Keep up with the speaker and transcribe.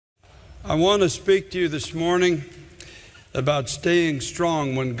I want to speak to you this morning about staying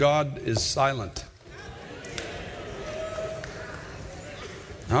strong when God is silent.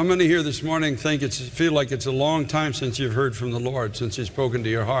 How many here this morning feel like it's a long time since you've heard from the Lord, since He's spoken to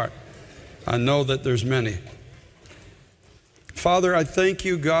your heart? I know that there's many. Father, I thank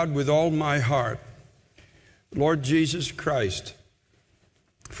you, God, with all my heart, Lord Jesus Christ,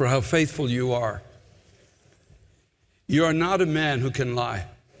 for how faithful you are. You are not a man who can lie.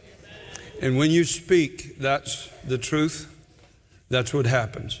 And when you speak, that's the truth. That's what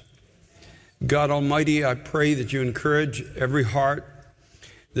happens. God Almighty, I pray that you encourage every heart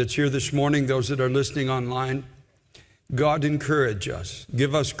that's here this morning, those that are listening online. God, encourage us.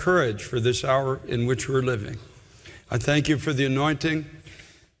 Give us courage for this hour in which we're living. I thank you for the anointing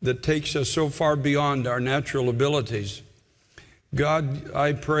that takes us so far beyond our natural abilities. God,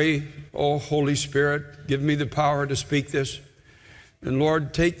 I pray, oh Holy Spirit, give me the power to speak this. And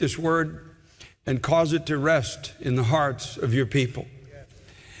Lord, take this word and cause it to rest in the hearts of your people.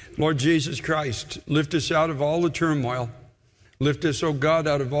 Lord Jesus Christ, lift us out of all the turmoil. Lift us, oh God,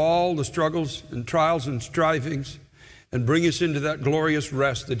 out of all the struggles and trials and strivings, and bring us into that glorious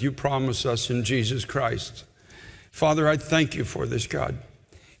rest that you promise us in Jesus Christ. Father, I thank you for this, God.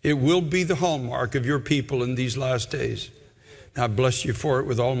 It will be the hallmark of your people in these last days. I bless you for it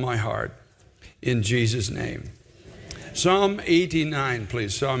with all my heart. In Jesus' name. Psalm 89,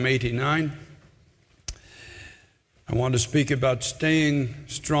 please. Psalm 89. I want to speak about staying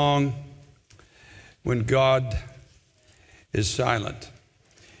strong when God is silent.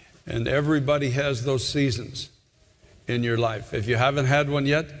 And everybody has those seasons in your life. If you haven't had one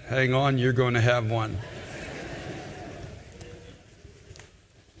yet, hang on, you're going to have one.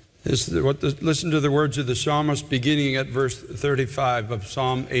 Listen to the words of the psalmist beginning at verse 35 of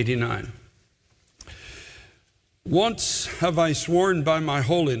Psalm 89. Once have I sworn by my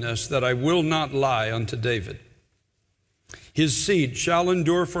holiness that I will not lie unto David. His seed shall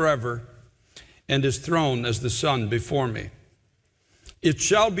endure forever, and his throne as the sun before me. It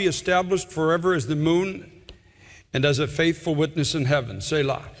shall be established forever as the moon and as a faithful witness in heaven.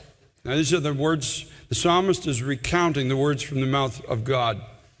 Selah. Now these are the words, the psalmist is recounting the words from the mouth of God.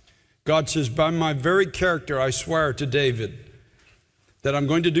 God says, by my very character I swear to David that I'm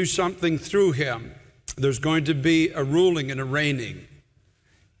going to do something through him. There's going to be a ruling and a reigning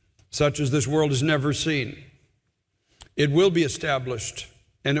such as this world has never seen. It will be established,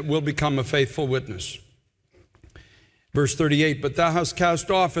 and it will become a faithful witness. Verse 38, but thou hast cast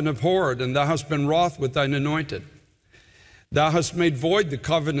off and abhorred, and thou hast been wroth with thine anointed. Thou hast made void the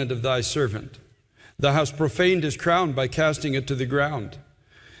covenant of thy servant. Thou hast profaned his crown by casting it to the ground.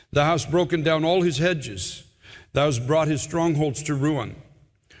 Thou hast broken down all his hedges. Thou hast brought his strongholds to ruin.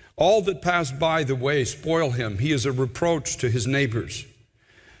 All that pass by the way spoil him. He is a reproach to his neighbors.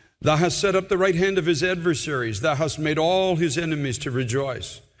 Thou hast set up the right hand of his adversaries. Thou hast made all his enemies to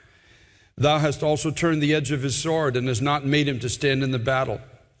rejoice. Thou hast also turned the edge of his sword and hast not made him to stand in the battle.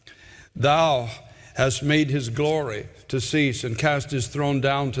 Thou hast made his glory to cease and cast his throne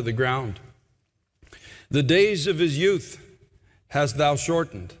down to the ground. The days of his youth hast thou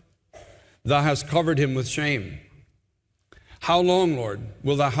shortened. Thou hast covered him with shame. How long, Lord,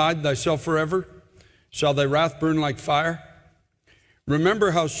 will thou hide thyself forever? Shall thy wrath burn like fire?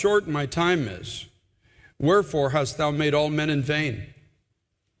 Remember how short my time is. Wherefore hast thou made all men in vain?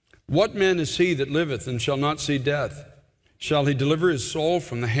 What man is he that liveth and shall not see death? Shall he deliver his soul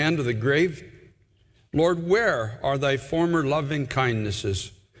from the hand of the grave? Lord, where are thy former loving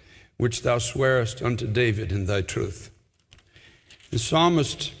kindnesses, which thou swarest unto David in thy truth? The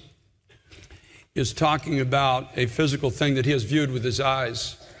psalmist is talking about a physical thing that he has viewed with his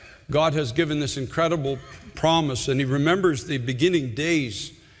eyes. God has given this incredible promise, and he remembers the beginning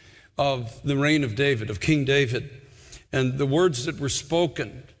days of the reign of David, of King David, and the words that were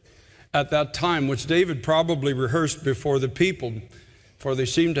spoken at that time, which David probably rehearsed before the people, for they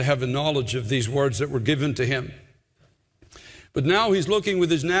seem to have a knowledge of these words that were given to him. But now he's looking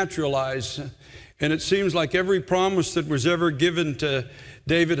with his natural eyes, and it seems like every promise that was ever given to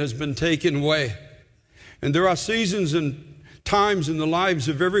David has been taken away. And there are seasons and times in the lives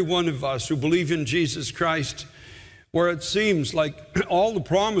of every one of us who believe in Jesus Christ where it seems like all the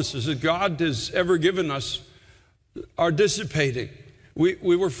promises that God has ever given us are dissipating. We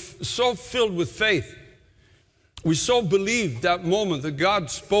were so filled with faith. We so believed that moment that God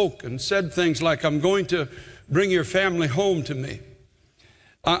spoke and said things like, I'm going to bring your family home to me.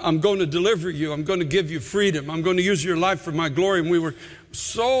 I'm going to deliver you. I'm going to give you freedom. I'm going to use your life for my glory. And we were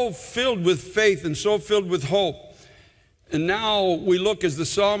so filled with faith and so filled with hope. And now we look as the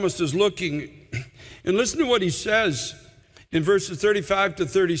psalmist is looking, and listen to what he says In verses 35 to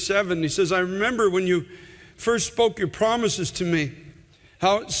 37, he says, I remember when you first spoke your promises to me,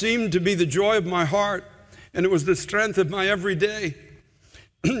 how it seemed to be the joy of my heart, and it was the strength of my every day.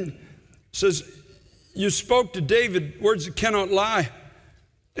 Says, you spoke to David words that cannot lie,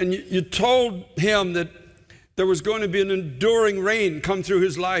 and you told him that there was going to be an enduring reign come through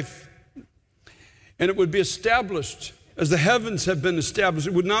his life, and it would be established as the heavens have been established.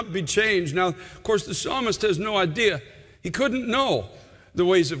 It would not be changed. Now, of course, the psalmist has no idea. He couldn't know the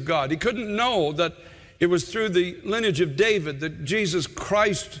ways of God. He couldn't know that it was through the lineage of David that Jesus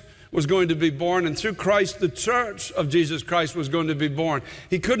Christ was going to be born, and through Christ the church of Jesus Christ was going to be born.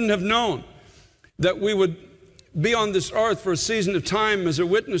 He couldn't have known that we would be on this earth for a season of time as a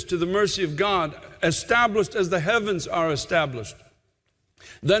witness to the mercy of God, established as the heavens are established.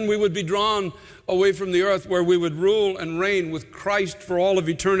 Then we would be drawn away from the earth where we would rule and reign with Christ for all of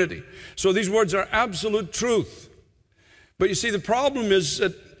eternity. So these words are absolute truth. But you see, the problem is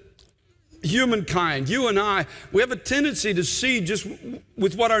that humankind, you and I, we have a tendency to see just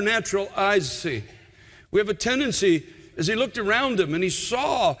with what our natural eyes see. We have a tendency, as he looked around him and he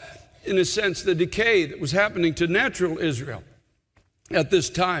saw, in a sense, the decay that was happening to natural Israel at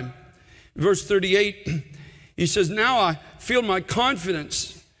this time. Verse 38, he says, now I feel my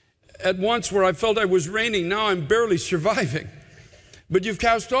confidence at once where I felt I was reigning. Now I'm barely surviving. But you've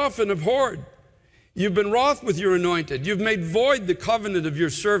cast off and abhorred. You've been wroth with your anointed. You've made void the covenant of your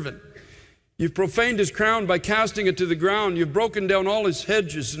servant. You've profaned his crown by casting it to the ground. You've broken down all his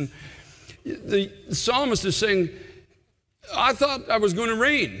hedges. And the psalmist is saying, I thought I was going to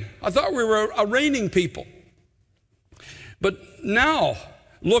reign. I thought we were a reigning people. But now,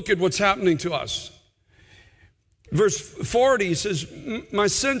 look at what's happening to us. Verse 40, he says, my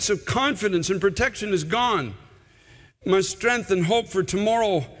sense of confidence and protection is gone. My strength and hope for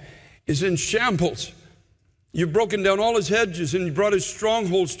tomorrow is in shambles. You've broken down all his hedges and you brought his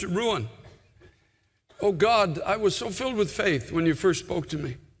strongholds to ruin. Oh God, I was so filled with faith when you first spoke to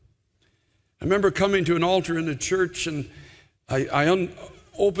me. I remember coming to an altar in the church and I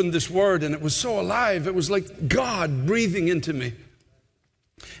opened this word and it was so alive. It was like God breathing into me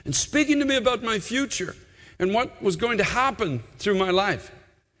and speaking to me about my future and what was going to happen through my life.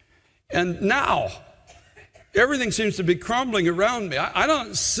 And now, everything seems to be crumbling around me. I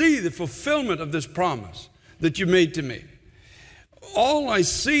don't see the fulfillment of this promise that you made to me. All I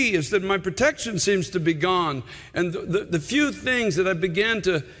see is that my protection seems to be gone, and the few things that I began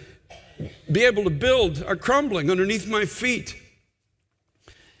to be able to build are crumbling underneath my feet.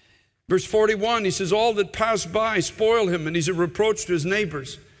 Verse 41, he says, all that pass by spoil him, and he's a reproach to his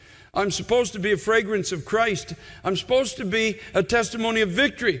neighbors. I'm supposed to be a fragrance of Christ. I'm supposed to be a testimony of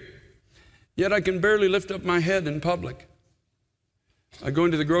victory. Yet I can barely lift up my head in public. I go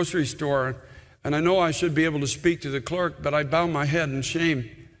into the grocery store, and I know I should be able to speak to the clerk, but I bow my head in shame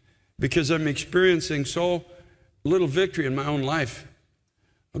because I'm experiencing so little victory in my own life.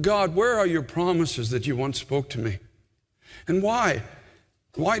 Oh God, where are your promises that you once spoke to me? And why?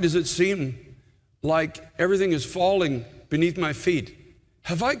 Why does it seem like everything is falling beneath my feet?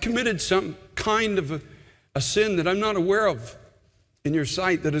 Have I committed some kind of a sin that I'm not aware of in your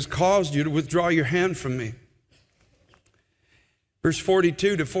sight that has caused you to withdraw your hand from me? Verse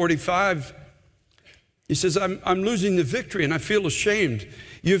 42 to 45, he says, I'm losing the victory and I feel ashamed.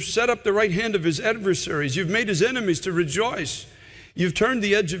 You've set up the right hand of his adversaries. You've made his enemies to rejoice. You've turned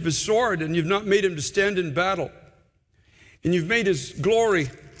the edge of his sword and you've not made him to stand in battle. And you've made his glory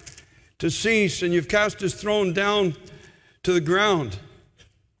to cease and you've cast his throne down to the ground.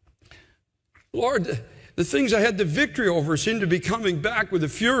 Lord, the things I had the victory over seem to be coming back with a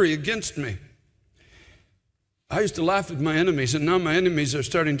fury against me. I used to laugh at my enemies, and now my enemies are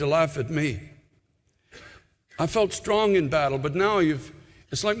starting to laugh at me. I felt strong in battle, but now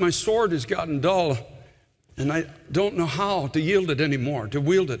it's like my sword has gotten dull, and I don't know how to yield it anymore, to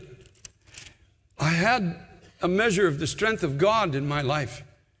wield it. I had a measure of the strength of God in my life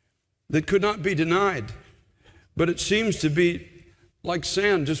that could not be denied, but it seems to be like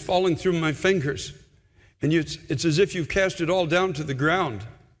sand just falling through my fingers. And it's as if you've cast it all down to the ground.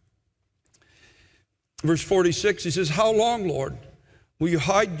 Verse 46, he says, how long, Lord, will you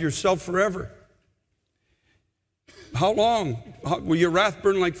hide yourself forever? How long will your wrath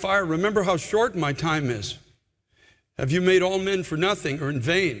burn like fire? Remember how short my time is. Have you made all men for nothing or in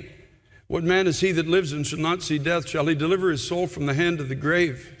vain? What man is he that lives and shall not see death? Shall he deliver his soul from the hand of the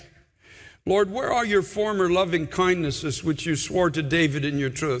grave? Lord, where are your former loving kindnesses which you swore to David in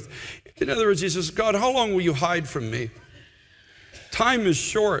your truth? In other words, he says, God, how long will you hide from me? Time is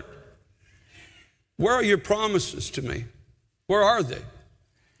short. Where are your promises to me? Where are they?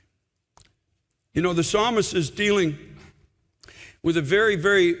 You know, the psalmist is dealing with a very,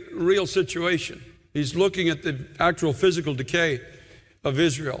 very real situation. He's looking at the actual physical decay of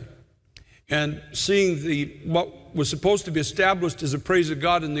Israel and seeing what was supposed to be established as a praise of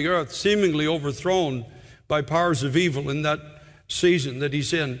God in the earth seemingly overthrown by powers of evil in that season that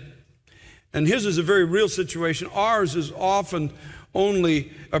he's in. And his is a very real situation. Ours is often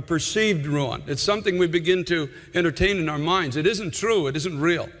only a perceived ruin. It's something we begin to entertain in our minds. It isn't true. It isn't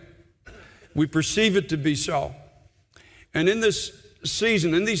real. We perceive it to be so. And in this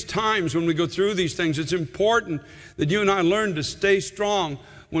season, in these times when we go through these things, it's important that you and I learn to stay strong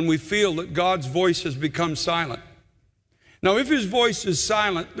when we feel that God's voice has become silent. Now, if his voice is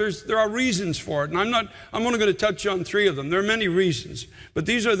silent, there are reasons for it. And I'm only going to touch on 3 of them. There are many reasons, but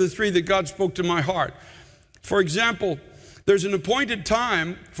these are the 3 that God spoke to my heart. For example, there's an appointed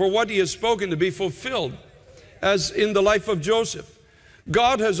time for what he has spoken to be fulfilled, as in the life of Joseph.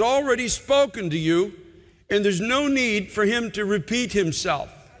 God has already spoken to you, and there's no need for him to repeat himself.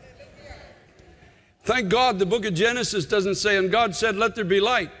 Thank God the book of Genesis doesn't say, and God said, let there be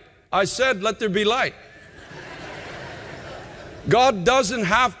light. I said, let there be light. God doesn't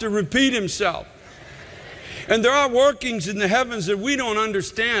have to repeat himself. And there are workings in the heavens that we don't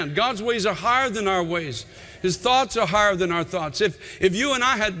understand. God's ways are higher than our ways. His thoughts are higher than our thoughts. If you and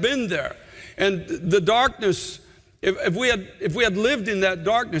I had been there, and the darkness, if we had lived in that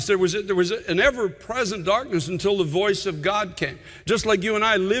darkness, there was an ever-present darkness until the voice of God came. Just like you and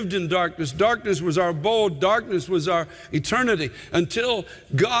I lived in darkness. Darkness was our abode. Darkness was our eternity. Until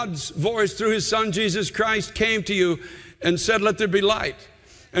God's voice through his Son, Jesus Christ, came to you and said, let there be light.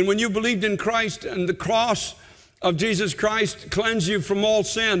 And when you believed in Christ and the cross of Jesus Christ cleansed you from all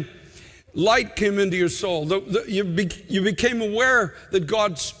sin, light came into your soul. You became aware that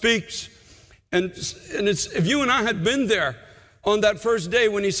God speaks. And if you and I had been there on that first day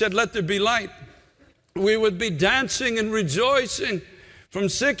when he said, let there be light, we would be dancing and rejoicing from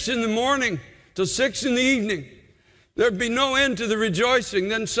 6 in the morning till 6 in the evening. There'd be no end to the rejoicing.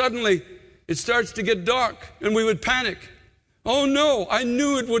 Then suddenly it starts to get dark and we would panic. Oh no, I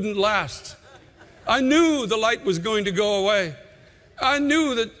knew it wouldn't last. I knew the light was going to go away. I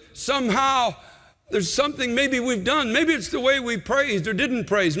knew that somehow there's something maybe we've done. Maybe it's the way we praised or didn't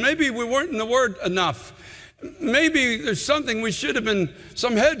praise. Maybe we weren't in the Word enough. Maybe there's something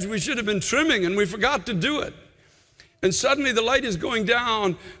some hedge we should have been trimming and we forgot to do it. And suddenly the light is going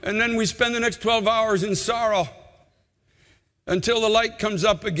down and then we spend the next 12 hours in sorrow until the light comes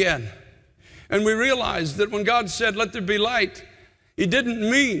up again. And we realize that when God said, let there be light, he didn't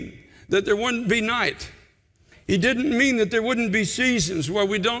mean that there wouldn't be night. He didn't mean that there wouldn't be seasons where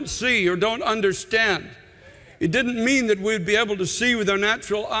we don't see or don't understand. It didn't mean that we'd be able to see with our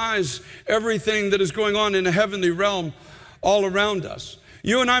natural eyes everything that is going on in a heavenly realm all around us.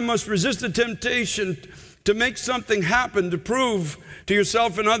 You and I must resist the temptation to make something happen to prove to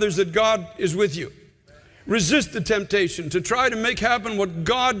yourself and others that God is with you. Resist the temptation to try to make happen what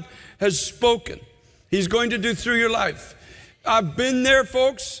God has spoken he's going to do through your life. I've been there,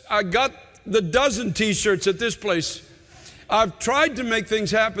 folks. I got the dozen t-shirts at this place. I've tried to make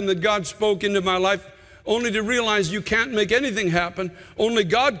things happen that God spoke into my life, only to realize you can't make anything happen. Only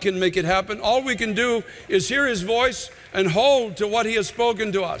God can make it happen. All we can do is hear his voice and hold to what he has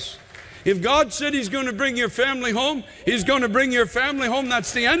spoken to us. If God said he's going to bring your family home, he's going to bring your family home.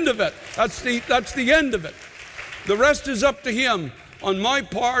 That's the end of it. That's the end of it. The rest is up to him. On my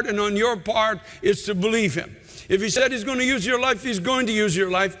part and on your part, it's to believe him. If he said he's going to use your life, he's going to use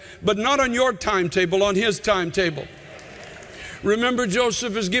your life, but not on your timetable, on his timetable. Remember,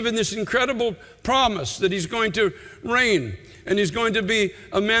 Joseph is given this incredible promise that he's going to reign and he's going to be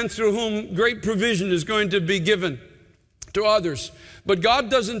a man through whom great provision is going to be given to others. But God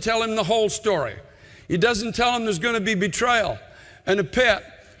doesn't tell him the whole story. He doesn't tell him there's going to be betrayal and a pit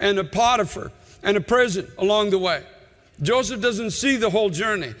and a Potiphar and a prison along the way. Joseph doesn't see the whole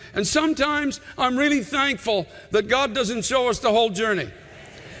journey. And sometimes I'm really thankful that God doesn't show us the whole journey,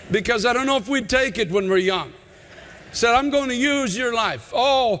 because I don't know if we'd take it when we're young. Said, I'm going to use your life.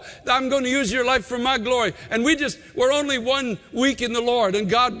 Oh, I'm going to use your life for my glory. And we're only 1 week in the Lord and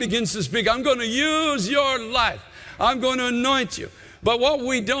God begins to speak. I'm going to use your life. I'm going to anoint you. But what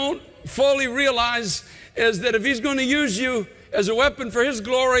we don't fully realize is that if he's going to use you as a weapon for his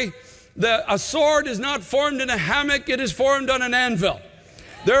glory, a sword is not formed in a hammock, it is formed on an anvil.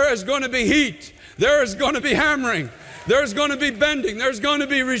 There is going to be heat. There is going to be hammering. There's going to be bending. There's going to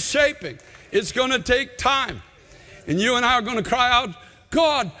be reshaping. It's going to take time. And you and I are going to cry out,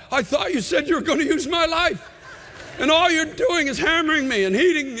 God, I thought you said you were going to use my life. And all you're doing is hammering me and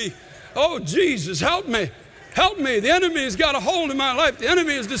heating me. Oh, Jesus, help me. Help me. The enemy has got a hold of my life. The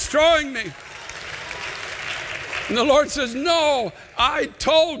enemy is destroying me. And the Lord says, no, I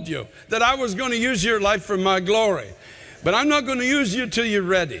told you that I was going to use your life for my glory. But I'm not going to use you till you're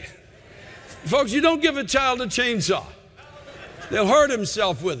ready. Folks, you don't give a child a chainsaw. They'll hurt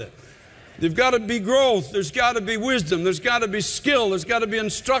himself with it. There's got to be growth. There's got to be wisdom. There's got to be skill. There's got to be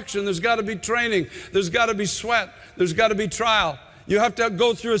instruction. There's got to be training. There's got to be sweat. There's got to be trial. You have to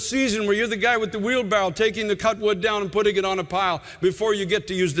go through a season where you're the guy with the wheelbarrow taking the cut wood down and putting it on a pile before you get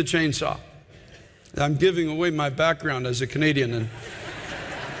to use the chainsaw. I'm giving away my background as a Canadian. And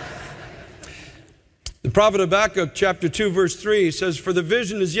the prophet Habakkuk chapter 2 verse 3 says, for the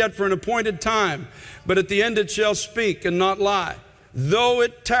vision is yet for an appointed time, but at the end it shall speak and not lie. Though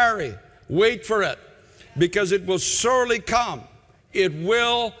it tarry, wait for it, because it will surely come. It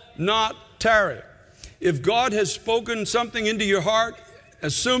will not tarry. If God has spoken something into your heart,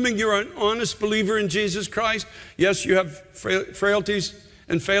 assuming you're an honest believer in Jesus Christ, yes, you have frailties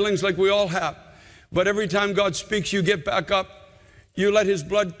and failings like we all have. But every time God speaks, you get back up. You let his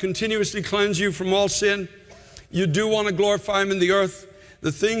blood continuously cleanse you from all sin. You do want to glorify him in the earth.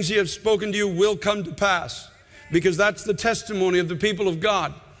 The things he has spoken to you will come to pass, because that's the testimony of the people of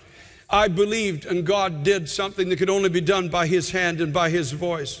God. I believed, and God did something that could only be done by his hand and by his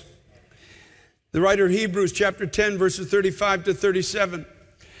voice. The writer of Hebrews chapter 10 verses 35 to 37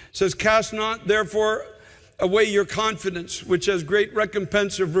 says, cast not therefore away your confidence, which has great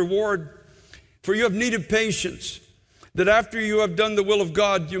recompense of reward. For you have need of patience, that after you have done the will of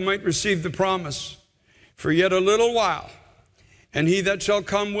God, you might receive the promise. For yet a little while, and he that shall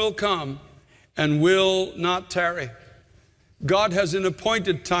come will come, and will not tarry. God has an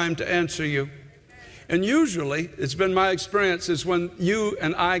appointed time to answer you. And usually, it's been my experience, is when you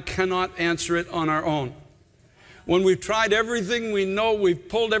and I cannot answer it on our own. When we've tried everything we know, we've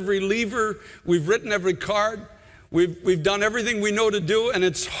pulled every lever, we've written every card, we've done everything we know to do, and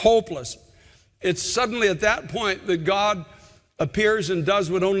it's hopeless. It's suddenly at that point that God appears and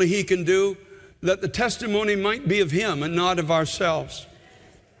does what only he can do, that the testimony might be of him and not of ourselves.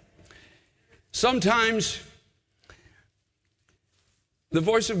 Sometimes the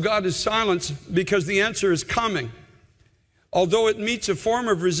voice of God is silenced because the answer is coming, although it meets a form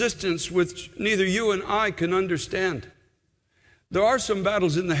of resistance which neither you and I can understand. There are some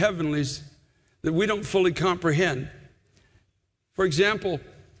battles in the heavenlies that we don't fully comprehend. For example,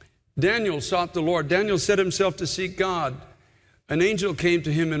 Daniel sought the Lord. Daniel set himself to seek God. An angel came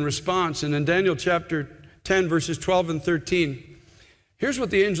to him in response. And in Daniel chapter 10, verses 12 and 13, here's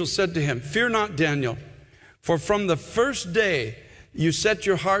what the angel said to him. Fear not, Daniel, for from the first day you set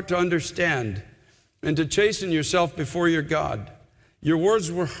your heart to understand and to chasten yourself before your God. Your words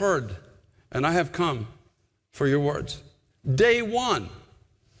were heard, and I have come for your words. Day one,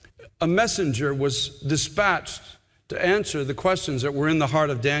 a messenger was dispatched to answer the questions that were in the heart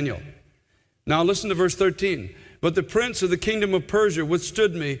of Daniel. Now listen to verse 13. But the prince of the kingdom of Persia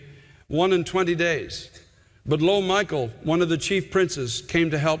withstood me 21 days. But lo, Michael, one of the chief princes,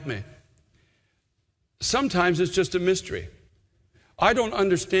 came to help me. Sometimes it's just a mystery. I don't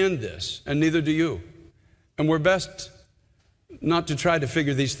understand this, and neither do you. And we're best not to try to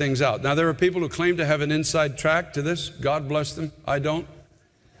figure these things out. Now, there are people who claim to have an inside track to this. God bless them. I don't.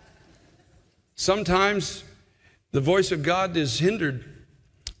 Sometimes the voice of God is hindered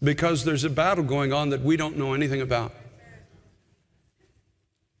because there's a battle going on that we don't know anything about.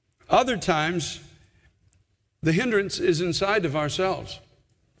 Other times, the hindrance is inside of ourselves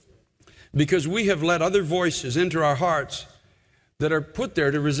because we have let other voices into our hearts that are put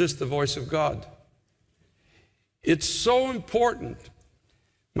there to resist the voice of God. It's so important,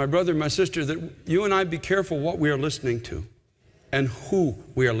 my brother, my sister, that you and I be careful what we are listening to and who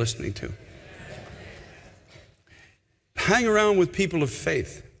we are listening to. Hang around with people of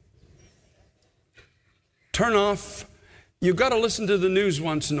faith. Turn off. You've got to listen to the news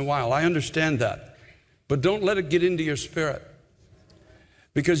once in a while. I understand that. But don't let it get into your spirit,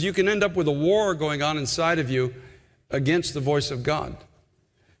 because you can end up with a war going on inside of you against the voice of God.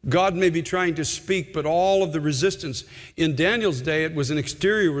 God may be trying to speak, but all of the resistance. In Daniel's day, it was an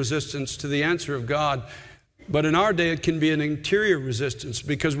exterior resistance to the answer of God. But in our day, it can be an interior resistance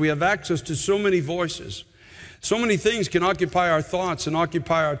because we have access to so many voices. So many things can occupy our thoughts and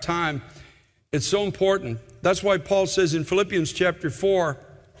occupy our time. It's so important. That's why Paul says in Philippians chapter 4,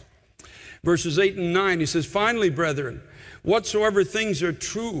 verses 8 and 9, he says, finally, brethren, whatsoever things are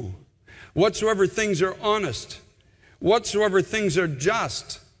true, whatsoever things are honest, whatsoever things are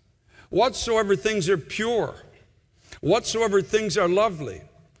just, whatsoever things are pure, whatsoever things are lovely,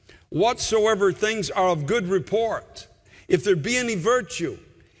 whatsoever things are of good report, if there be any virtue,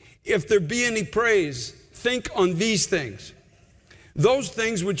 if there be any praise, think on these things. Those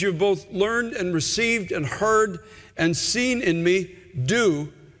things which you've both learned and received and heard and seen in me,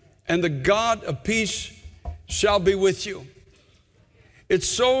 do, and the God of peace shall be with you. It's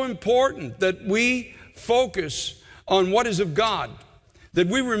so important that we focus on what is of God, that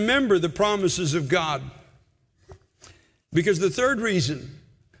we remember the promises of God. Because the third reason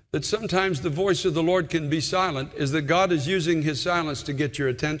that sometimes the voice of the Lord can be silent is that God is using his silence to get your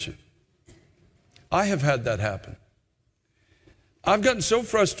attention. I have had that happen. I've gotten so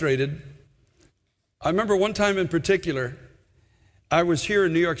frustrated. I remember one time in particular, I was here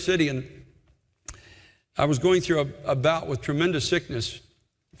in New York City and I was going through a bout with tremendous sickness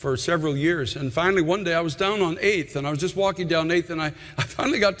for several years. And finally one day I was down on 8th and I was just walking down 8th and I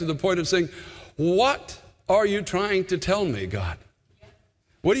finally got to the point of saying, what are you trying to tell me, God?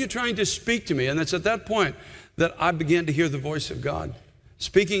 What are you trying to speak to me? And it's at that point that I began to hear the voice of God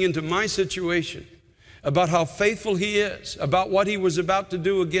speaking into my situation, about how faithful he is, about what he was about to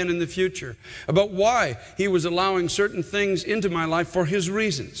do again in the future, about why he was allowing certain things into my life for his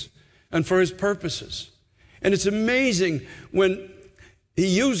reasons and for his purposes. And it's amazing when he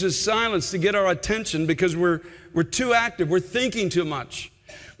uses silence to get our attention because we're too active, we're thinking too much,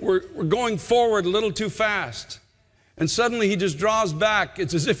 we're going forward a little too fast. And suddenly he just draws back.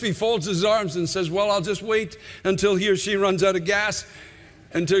 It's as if he folds his arms and says, well, I'll just wait until he or she runs out of gas,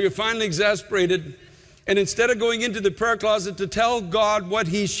 until you're finally exasperated. And instead of going into the prayer closet to tell God what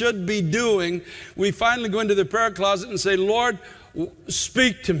he should be doing, we finally go into the prayer closet and say, Lord,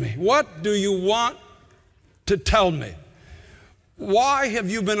 speak to me. What do you want to tell me? Why have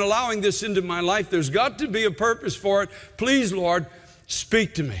you been allowing this into my life? There's got to be a purpose for it. Please, Lord,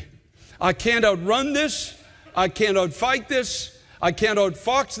 speak to me. I can't outrun this. I can't outfight this. I can't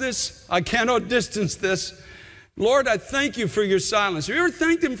outfox this. I can't outdistance this. Lord, I thank you for your silence. Have you ever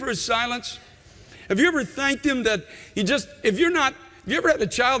thanked him for his silence? Have you ever thanked him that he just, have you ever had a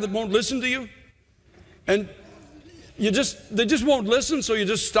child that won't listen to you? And they just won't listen, so you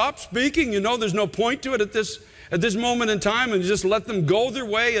just stop speaking. You know there's no point to it at this moment in time, and you just let them go their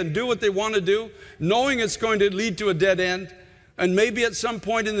way and do what they want to do, knowing it's going to lead to a dead end. And maybe at some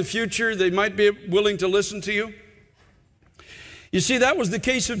point in the future, they might be willing to listen to you. You see, that was the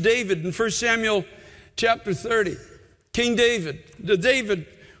case of David in 1 Samuel chapter 30. King David, the David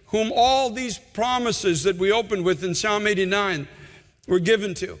whom all these promises that we opened with in Psalm 89 were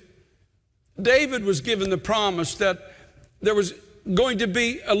given to. David was given the promise that there was going to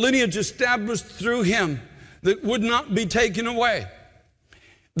be a lineage established through him that would not be taken away,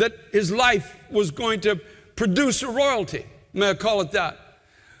 that his life was going to produce a royalty, may I call it that,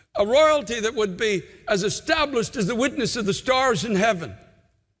 a royalty that would be as established as the witness of the stars in heaven,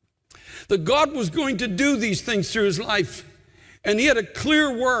 that God was going to do these things through his life. And he had a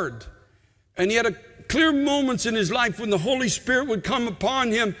clear word, and he had clear moments in his life when the Holy Spirit would come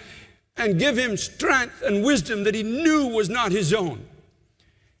upon him and give him strength and wisdom that he knew was not his own.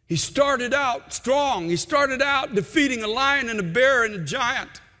 He started out strong. He started out defeating a lion and a bear and a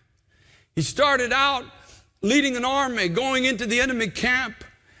giant. He started out leading an army, going into the enemy camp,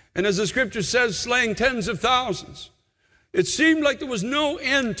 and as the scripture says, slaying tens of thousands. It seemed like there was no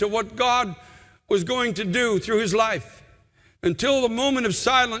end to what God was going to do through his life. Until the moment of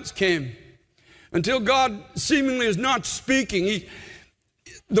silence came, until God seemingly is not speaking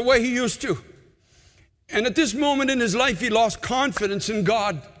the way he used to. And at this moment in his life, he lost confidence in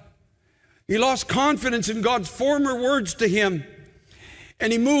God. He lost confidence in God's former words to him.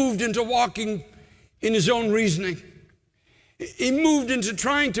 And he moved into walking in his own reasoning. He moved into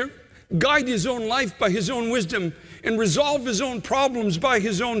trying to guide his own life by his own wisdom and resolve his own problems by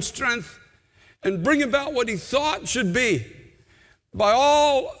his own strength and bring about what he thought should be by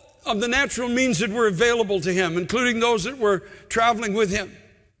all of the natural means that were available to him, including those that were traveling with him.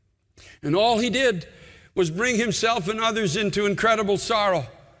 And all he did was bring himself and others into incredible sorrow,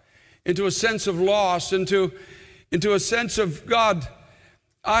 into a sense of loss, into a sense of, God,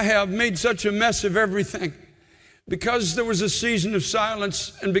 I have made such a mess of everything. Because there was a season of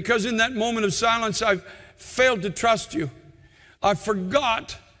silence, and because in that moment of silence I've failed to trust you. I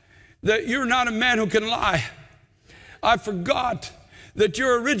forgot that you're not a man who can lie. I forgot that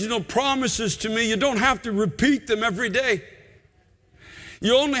your original promises to me, you don't have to repeat them every day.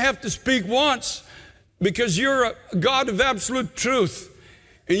 You only have to speak once because you're a God of absolute truth.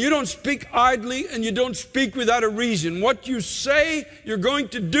 And you don't speak idly and you don't speak without a reason. What you say you're going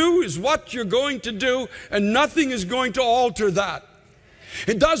to do is what you're going to do, and nothing is going to alter that.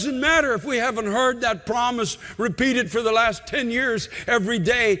 It doesn't matter if we haven't heard that promise repeated for the last 10 years, every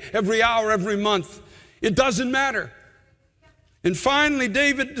day, every hour, every month. It doesn't matter. And finally,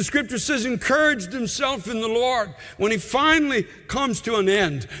 David, the scripture says, encouraged himself in the Lord. When he finally comes to an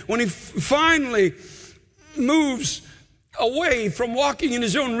end, when he finally moves away from walking in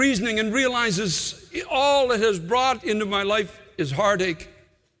his own reasoning and realizes all it has brought into my life is heartache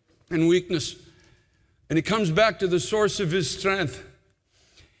and weakness. And he comes back to the source of his strength.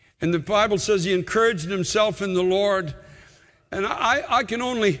 And the Bible says he encouraged himself in the Lord. And I can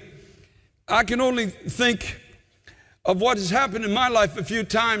only think of what has happened in my life a few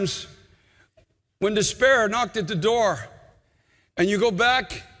times when despair knocked at the door. And you go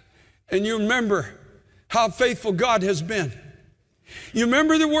back and you remember how faithful God has been. You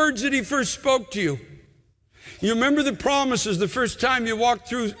remember the words that he first spoke to you. You remember the promises the first time you walked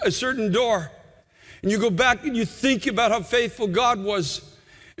through a certain door. And you go back and you think about how faithful God was.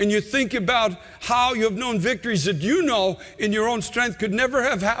 And you think about how you have known victories that you know in your own strength could never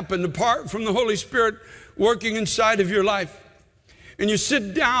have happened apart from the Holy Spirit working inside of your life. And you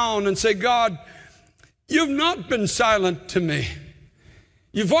sit down and say, God, you've not been silent to me.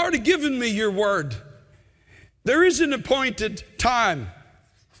 You've already given me your word. There is an appointed time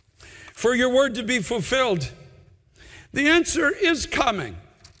for your word to be fulfilled. The answer is coming.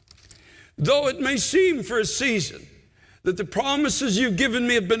 Though it may seem for a season that the promises you've given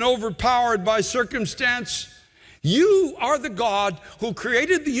me have been overpowered by circumstance, you are the God who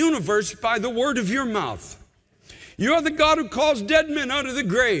created the universe by the word of your mouth. You are the God who calls dead men out of the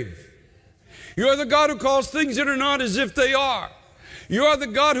grave. You are the God who calls things that are not as if they are. You are the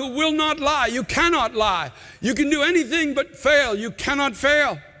God who will not lie. You cannot lie. You can do anything but fail. You cannot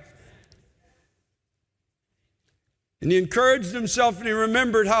fail. And he encouraged himself and he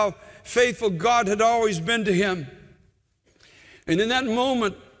remembered how faithful God had always been to him. And in that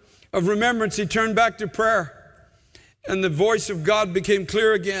moment of remembrance, he turned back to prayer. And the voice of God became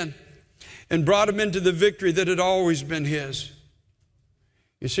clear again and brought him into the victory that had always been his.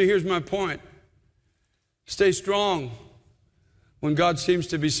 You see, here's my point. Stay strong when God seems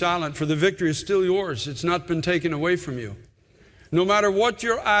to be silent, for the victory is still yours. It's not been taken away from you. No matter what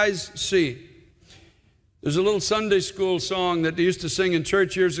your eyes see. There's a little Sunday school song that they used to sing in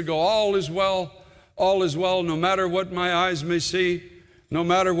church years ago. All is well, no matter what my eyes may see. No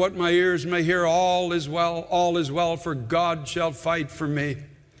matter what my ears may hear, all is well, for God shall fight for me.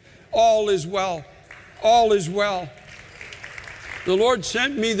 All is well, all is well. The Lord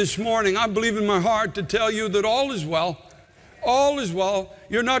sent me this morning, I believe in my heart, to tell you that all is well. All is well.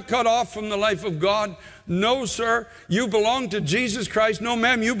 You're not cut off from the life of God. No, sir, you belong to Jesus Christ. No,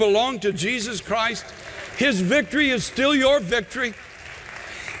 ma'am, you belong to Jesus Christ. His victory is still your victory.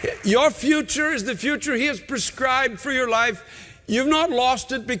 Your future is the future He has prescribed for your life. You've not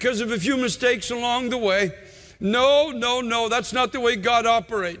lost it because of a few mistakes along the way. No, that's not the way God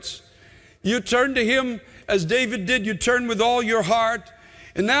operates. You turn to Him as David did. You turn with all your heart.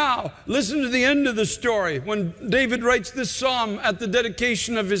 And now, listen to the end of the story when David writes this psalm at the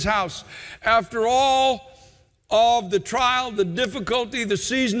dedication of his house. After all of the trial, the difficulty, the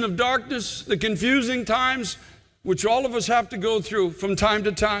season of darkness, the confusing times, which all of us have to go through from time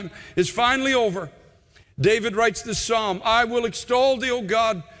to time, is finally over. David writes this psalm, I will extol thee, O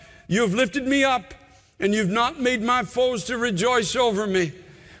God. You have lifted me up, and you've not made my foes to rejoice over me.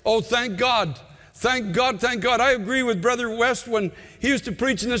 Oh, thank God. Thank God, thank God. I agree with Brother West when he used to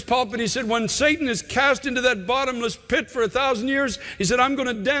preach in this pulpit. He said, when Satan is cast into that bottomless pit for 1,000 years, he said, I'm going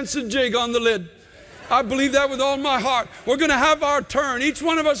to dance a jig on the lid. I believe that with all my heart. We're going to have our turn. Each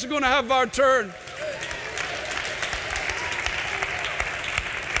one of us are going to have our turn.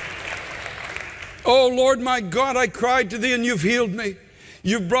 Oh, Lord, my God, I cried to thee and you've healed me.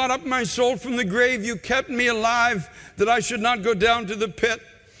 You've brought up my soul from the grave. You kept me alive that I should not go down to the pit.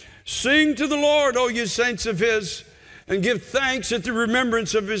 Sing to the Lord, O you saints of His, and give thanks at the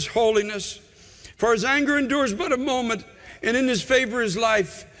remembrance of His holiness. For His anger endures but a moment, and in His favor is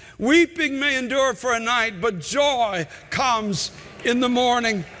life. Weeping may endure for a night, but joy comes in the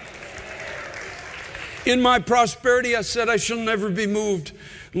morning. In my prosperity, I said, I shall never be moved.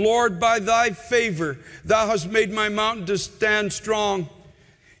 Lord, by thy favor, thou hast made my mountain to stand strong.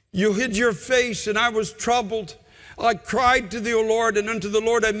 You hid your face, and I was troubled. I cried to thee, O Lord, and unto the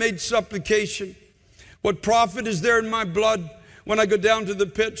Lord I made supplication. What profit is there in my blood when I go down to the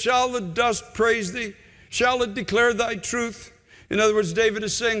pit? Shall the dust praise thee? Shall it declare thy truth? In other words, David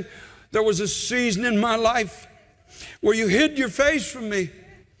is saying, there was a season in my life where you hid your face from me.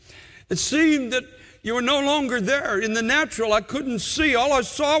 It seemed that you were no longer there. In the natural, I couldn't see. All I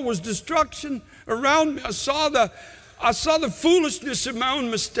saw was destruction around me. I saw the foolishness of my own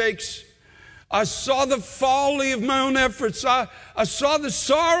mistakes. I saw the folly of my own efforts. I saw the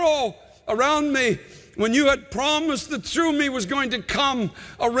sorrow around me when you had promised that through me was going to come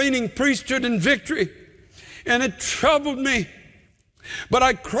a reigning priesthood and victory. And it troubled me. But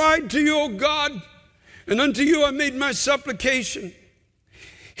I cried to you, O God, and unto you I made my supplication.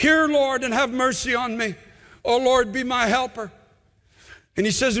 Hear, Lord, and have mercy on me. O Lord, be my helper. And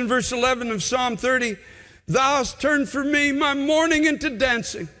he says in verse 11 of Psalm 30, Thou hast turned for me my mourning into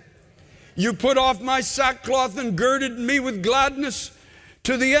dancing. You put off my sackcloth and girded me with gladness,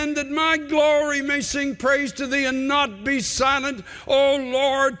 to the end that my glory may sing praise to thee and not be silent. O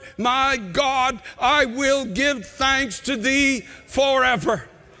Lord, my God, I will give thanks to thee forever.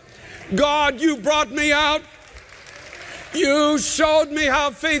 God, you brought me out. You showed me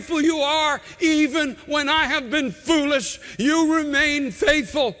how faithful you are. Even when I have been foolish, you remain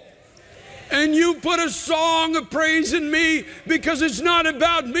faithful. And you put a song of praise in me, because it's not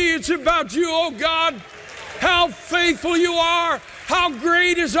about me, it's about you, oh God. How faithful you are. How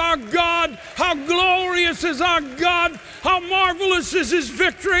great is our God. How glorious is our God. How marvelous is his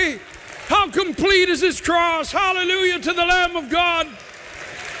victory. How complete is his cross. Hallelujah to the Lamb of God.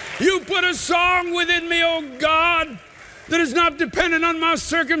 You put a song within me, oh God, that is not dependent on my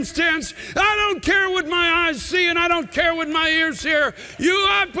circumstance. I don't care what my eyes see, and I don't care what my ears hear.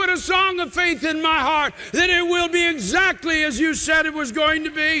 I put a song of faith in my heart that it will be exactly as you said it was going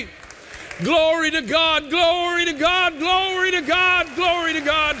to be. Glory to God, glory to God, glory to God, glory to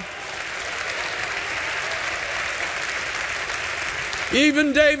God.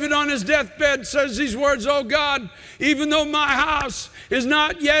 Even David on his deathbed says these words, "Oh God, even though my house is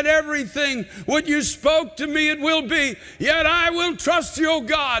not yet everything what you spoke to me it will be, yet I will trust you, O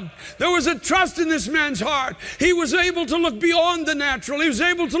God." There was a trust in this man's heart. He was able to look beyond the natural. He was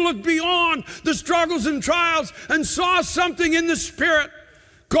able to look beyond the struggles and trials and saw something in the spirit.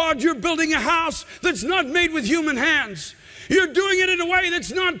 God, you're building a house that's not made with human hands. You're doing it in a way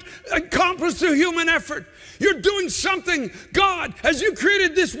that's not accomplished through human effort. You're doing something, God, as you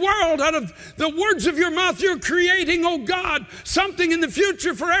created this world out of the words of your mouth, you're creating, oh God, something in the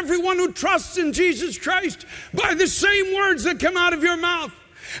future for everyone who trusts in Jesus Christ by the same words that come out of your mouth.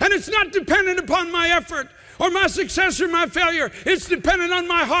 And it's not dependent upon my effort or my success or my failure. It's dependent on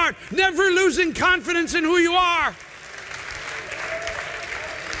my heart, never losing confidence in who you are.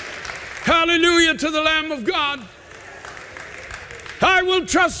 Hallelujah to the Lamb of God. I will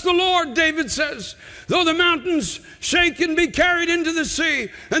trust the Lord, David says. Though the mountains shake and be carried into the sea,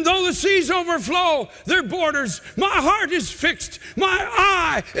 and though the seas overflow their borders, my heart is fixed. My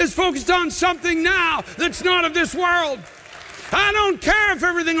eye is focused on something now that's not of this world. I don't care if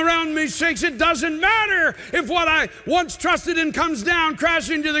everything around me shakes. It doesn't matter if what I once trusted in comes down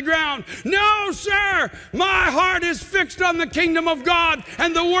crashing to the ground. No, sir. My heart is fixed on the kingdom of God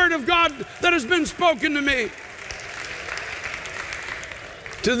and the word of God that has been spoken to me.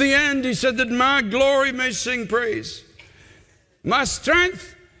 To the end, he said, that my glory may sing praise. My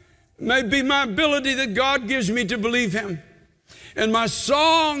strength may be my ability that God gives me to believe him. And my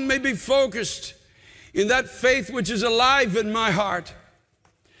song may be focused in that faith which is alive in my heart.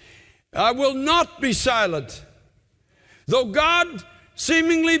 I will not be silent. Though God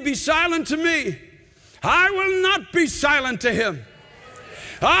seemingly be silent to me, I will not be silent to him.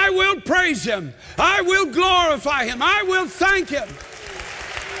 I will praise him. I will glorify him. I will thank him.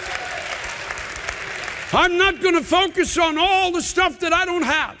 I'm not going to focus on all the stuff that I don't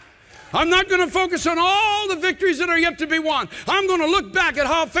have. I'm not going to focus on all the victories that are yet to be won. I'm going to look back at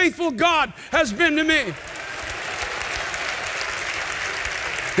how faithful God has been to me.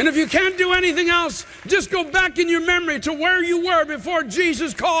 And if you can't do anything else, just go back in your memory to where you were before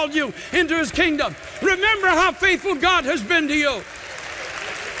Jesus called you into his kingdom. Remember how faithful God has been to you.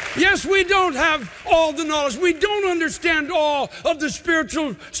 Yes, we don't have all the knowledge. We don't understand all of the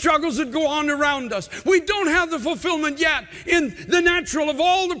spiritual struggles that go on around us. We don't have the fulfillment yet in the natural of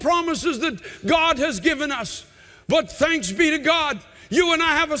all the promises that God has given us. But thanks be to God, you and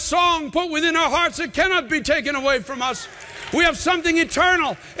I have a song put within our hearts that cannot be taken away from us. We have something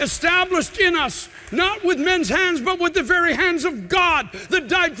eternal established in us, not with men's hands, but with the very hands of God that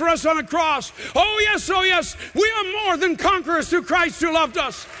died for us on a cross. Oh yes, we are more than conquerors through Christ who loved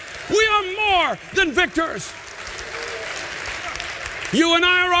us. We are more than victors. You and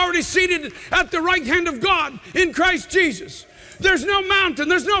I are already seated at the right hand of God in Christ Jesus. There's no mountain,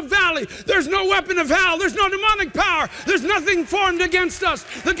 there's no valley, there's no weapon of hell, there's no demonic power, there's nothing formed against us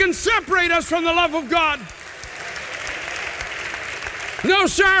that can separate us from the love of God. No,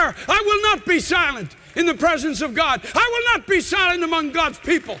 sir, I will not be silent in the presence of God. I will not be silent among God's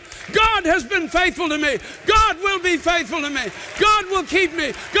people. God has been faithful to me. God will be faithful to me. God will keep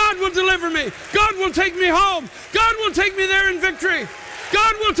me. God will deliver me. God will take me home. God will take me there in victory.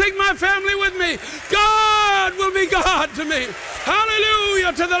 God will take my family with me. God will be God to me.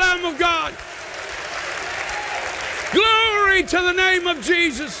 Hallelujah to the Lamb of God. Glory to the name of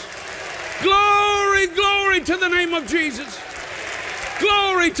Jesus. Glory, glory to the name of Jesus.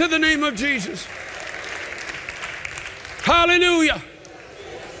 Glory to the name of Jesus. Hallelujah.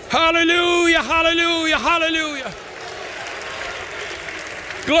 Hallelujah, hallelujah, hallelujah.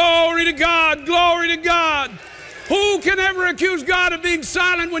 Glory to God, glory to God. Who can ever accuse God of being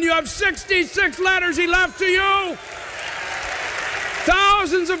silent when you have 66 letters He left to you?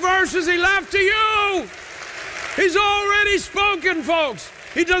 Thousands of verses He left to you. He's already spoken, folks.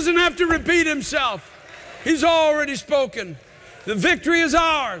 He doesn't have to repeat Himself. He's already spoken. The victory is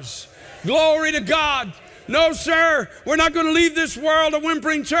ours. Glory to God. No, sir, we're not going to leave this world a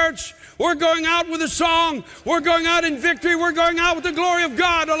whimpering church. We're going out with a song. We're going out in victory. We're going out with the glory of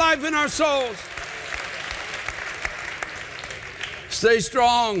God alive in our souls. Stay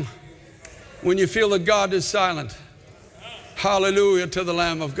strong when you feel that God is silent. Hallelujah to the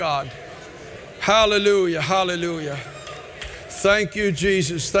Lamb of God. Hallelujah, hallelujah. Thank you,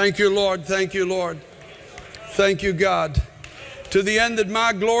 Jesus. Thank you, Lord. Thank you, Lord. Thank you, God. To the end that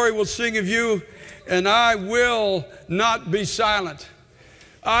my glory will sing of you, and I will not be silent.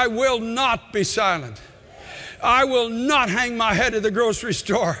 I will not be silent. I will not hang my head at the grocery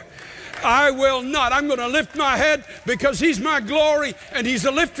store. I will not. I'm going to lift my head because He's my glory and He's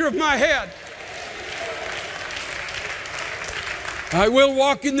the lifter of my head. I will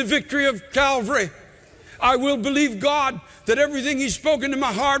walk in the victory of Calvary. I will believe God that everything He's spoken to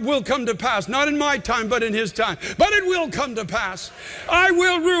my heart will come to pass. Not in my time, but in His time. But it will come to pass. I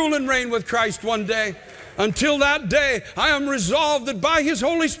will rule and reign with Christ one day. Until that day, I am resolved that by His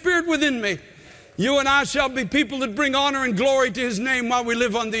Holy Spirit within me, you and I shall be people that bring honor and glory to His name while we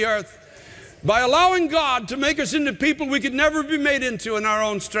live on the earth. By allowing God to make us into people we could never be made into in our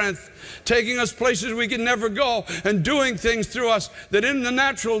own strength, taking us places we could never go, and doing things through us that in the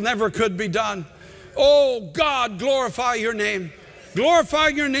natural never could be done. Oh God, glorify your name. Glorify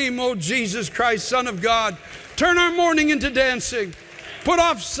your name, oh Jesus Christ, Son of God. Turn our mourning into dancing. Put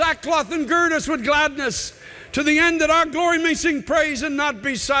off sackcloth and gird us with gladness, to the end that our glory may sing praise and not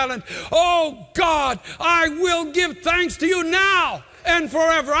be silent. Oh God, I will give thanks to you now and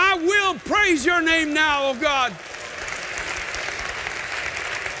forever. I will praise your name now, oh God.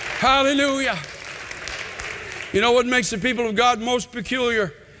 Hallelujah. You know what makes the people of God most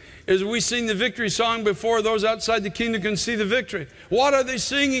peculiar is we sing the victory song before those outside the kingdom can see the victory. What are they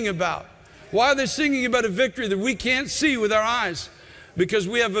singing about? Why are they singing about a victory that we can't see with our eyes? Because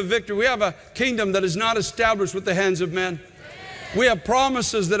we have a victory. We have a kingdom that is not established with the hands of men. We have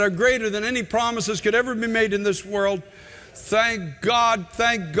promises that are greater than any promises could ever be made in this world. Thank God,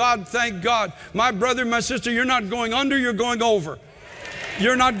 thank God, thank God. My brother, my sister, you're not going under, you're going over.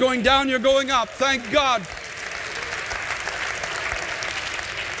 You're not going down, you're going up. Thank God.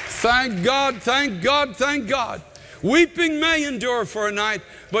 Thank God, thank God, thank God. Weeping may endure for a night,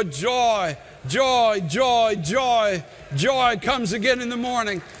 but joy, joy, joy, joy, joy comes again in the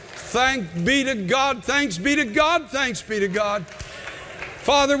morning. Thanks be to God, thanks be to God, thanks be to God.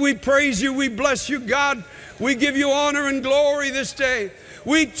 Father, we praise you, we bless you, God. We give you honor and glory this day.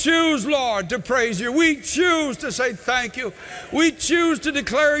 We choose, Lord, to praise you. We choose to say thank you. We choose to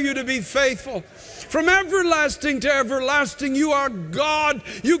declare you to be faithful. From everlasting to everlasting, you are God.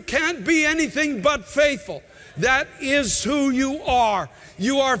 You can't be anything but faithful. That is who you are.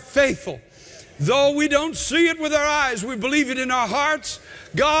 You are faithful. Though we don't see it with our eyes, we believe it in our hearts.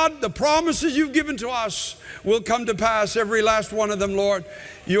 God, the promises you've given to us will come to pass, every last one of them, Lord.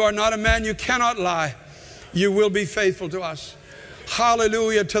 You are not a man, you cannot lie. You will be faithful to us.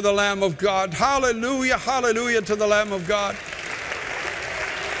 Hallelujah to the Lamb of God. Hallelujah, hallelujah to the Lamb of God.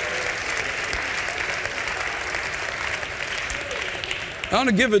 I want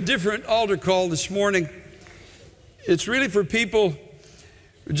to give a different altar call this morning. It's really for people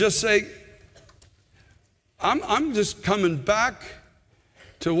who just say, I'm just coming back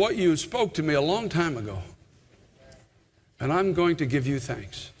to what you spoke to me a long time ago. And I'm going to give you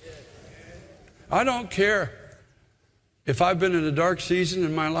thanks. I don't care if I've been in a dark season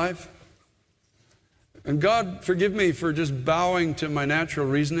in my life. And God, forgive me for just bowing to my natural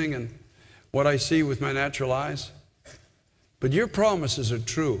reasoning and what I see with my natural eyes. But your promises are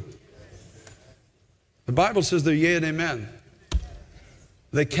true. The Bible says they're yea and amen.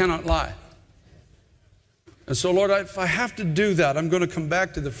 They cannot lie. And so, Lord, if I have to do that, I'm going to come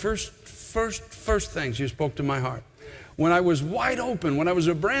back to the first things you spoke to my heart. When I was wide open, when I was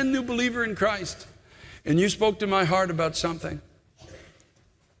a brand new believer in Christ, and you spoke to my heart about something,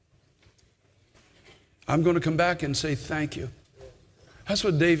 I'm going to come back and say thank you. That's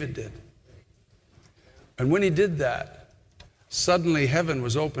what David did. And when he did that, suddenly heaven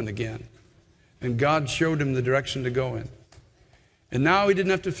was opened again. And God showed him the direction to go in. And now he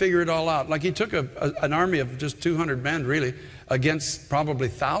didn't have to figure it all out. Like he took an army of just 200 men, really, against probably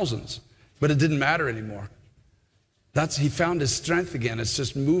thousands. But it didn't matter anymore. He found his strength again. It's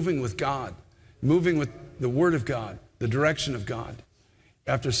just moving with God, moving with the Word of God, the direction of God,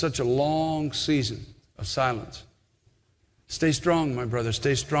 after such a long season of silence. Stay strong, my brother.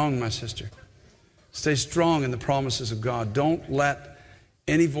 Stay strong, my sister. Stay strong in the promises of God. Don't let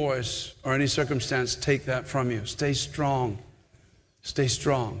any voice or any circumstance take that from you. Stay strong. Stay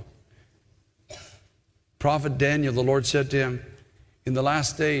strong. Prophet Daniel, the Lord said to him, in the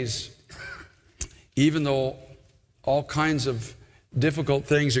last days, even though all kinds of difficult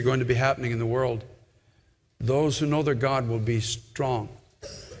things are going to be happening in the world, those who know their God will be strong.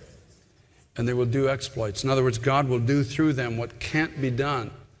 And they will do exploits. In other words, God will do through them what can't be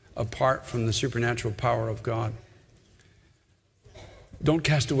done apart from the supernatural power of God. Don't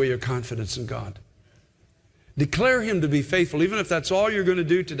cast away your confidence in God. Declare Him to be faithful, even if that's all you're going to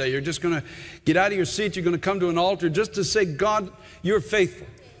do today. You're just going to get out of your seat. You're going to come to an altar just to say, God, you're faithful.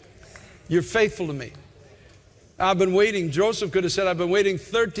 You're faithful to me. I've been waiting. Joseph could have said, I've been waiting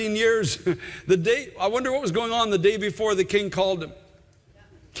 13 years. I wonder what was going on the day before the king called him.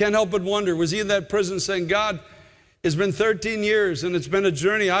 Can't help but wonder, was he in that prison saying, God, it's been 13 years and it's been a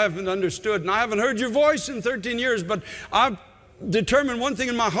journey I haven't understood, and I haven't heard your voice in 13 years, but I've determined one thing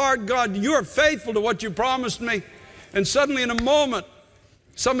in my heart, God, you are faithful to what you promised me. And suddenly in a moment,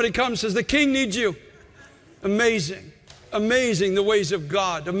 somebody comes and says, the king needs you. Amazing. Amazing the ways of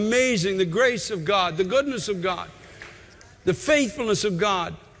God. Amazing the grace of God, the goodness of God, the faithfulness of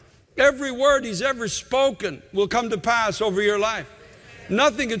God. Every word He's ever spoken will come to pass over your life.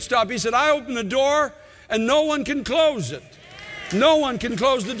 Nothing can stop. He said, I open the door and no one can close it. No one can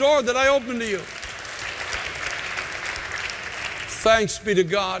close the door that I open to you. Thanks be to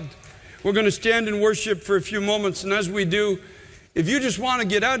God. We're going to stand and worship for a few moments. And as we do, if you just want to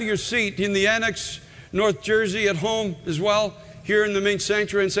get out of your seat in the annex, North Jersey, at home as well, here in the main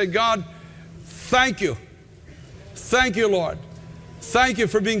sanctuary, and say, God, thank you. Thank you, Lord. Thank you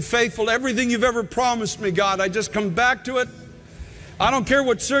for being faithful. Everything you've ever promised me, God, I just come back to it. I don't care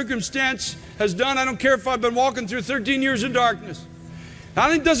what circumstance has done. I don't care if I've been walking through 13 years of darkness.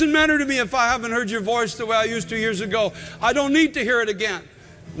 It doesn't matter to me if I haven't heard your voice the way I used to years ago. I don't need to hear it again.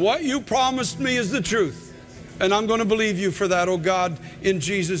 What you promised me is the truth. And I'm going to believe you for that, oh God, in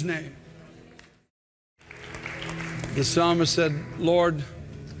Jesus' name. The psalmist said, Lord,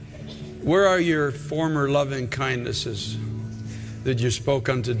 where are your former loving kindnesses that you spoke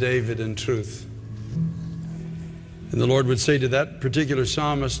unto David in truth? And the Lord would say to that particular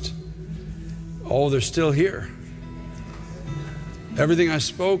psalmist, oh, they're still here. Everything I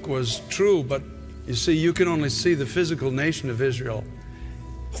spoke was true, but you see, you can only see the physical nation of Israel.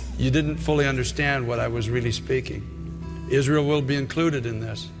 You didn't fully understand what I was really speaking. Israel will be included in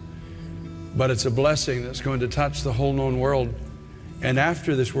this, but it's a blessing that's going to touch the whole known world. And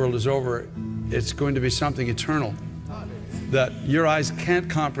after this world is over, it's going to be something eternal that your eyes can't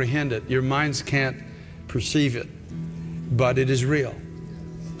comprehend it, your minds can't perceive it, but it is real.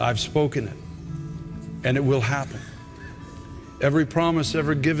 I've spoken it, and it will happen. Every promise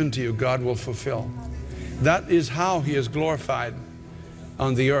ever given to you, God will fulfill. That is how He is glorified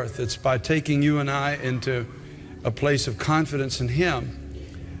on the earth. It's by taking you and I into a place of confidence in Him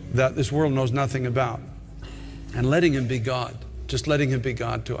that this world knows nothing about, and letting Him be God, just letting Him be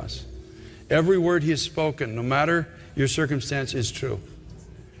God to us. Every word He has spoken, no matter your circumstance, is true,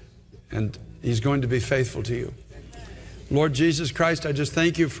 and He's going to be faithful to you. Lord Jesus Christ, I just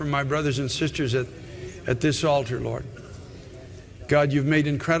thank you for my brothers and sisters at this altar, Lord. God, you've made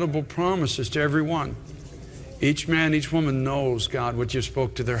incredible promises to everyone. Each man, each woman knows, God, what you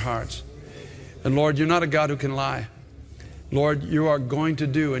spoke to their hearts. And Lord, you're not a God who can lie. Lord, you are going to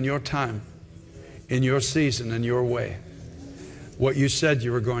do in your time, in your season, in your way, what you said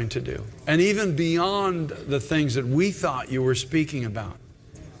you were going to do. And even beyond the things that we thought you were speaking about.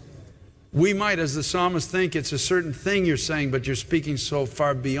 We might, as the psalmist, think it's a certain thing you're saying, but you're speaking so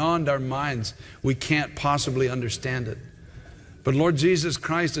far beyond our minds, we can't possibly understand it. But Lord Jesus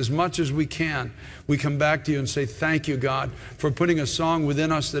Christ, as much as we can, we come back to you and say, thank you, God, for putting a song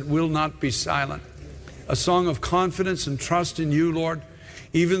within us that will not be silent. A song of confidence and trust in you, Lord.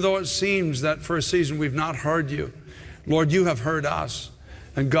 Even though it seems that for a season we've not heard you, Lord, you have heard us.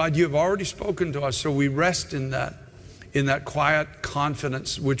 And God, you have already spoken to us, so we rest in that quiet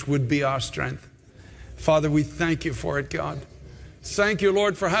confidence which would be our strength. Father, we thank you for it, God. Thank you,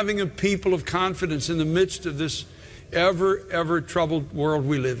 Lord, for having a people of confidence in the midst of this ever troubled world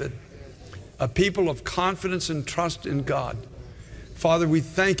we live in. A people of confidence and trust in God. Father, we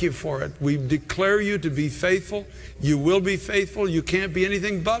thank you for it. We declare you to be faithful. You will be faithful. You can't be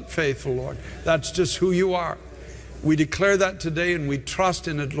anything but faithful, Lord. That's just who you are. We declare that today and we trust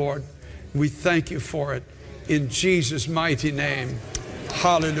in it, Lord. We thank you for it. In Jesus' mighty name.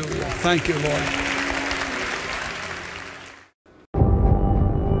 Hallelujah. Thank you, Lord.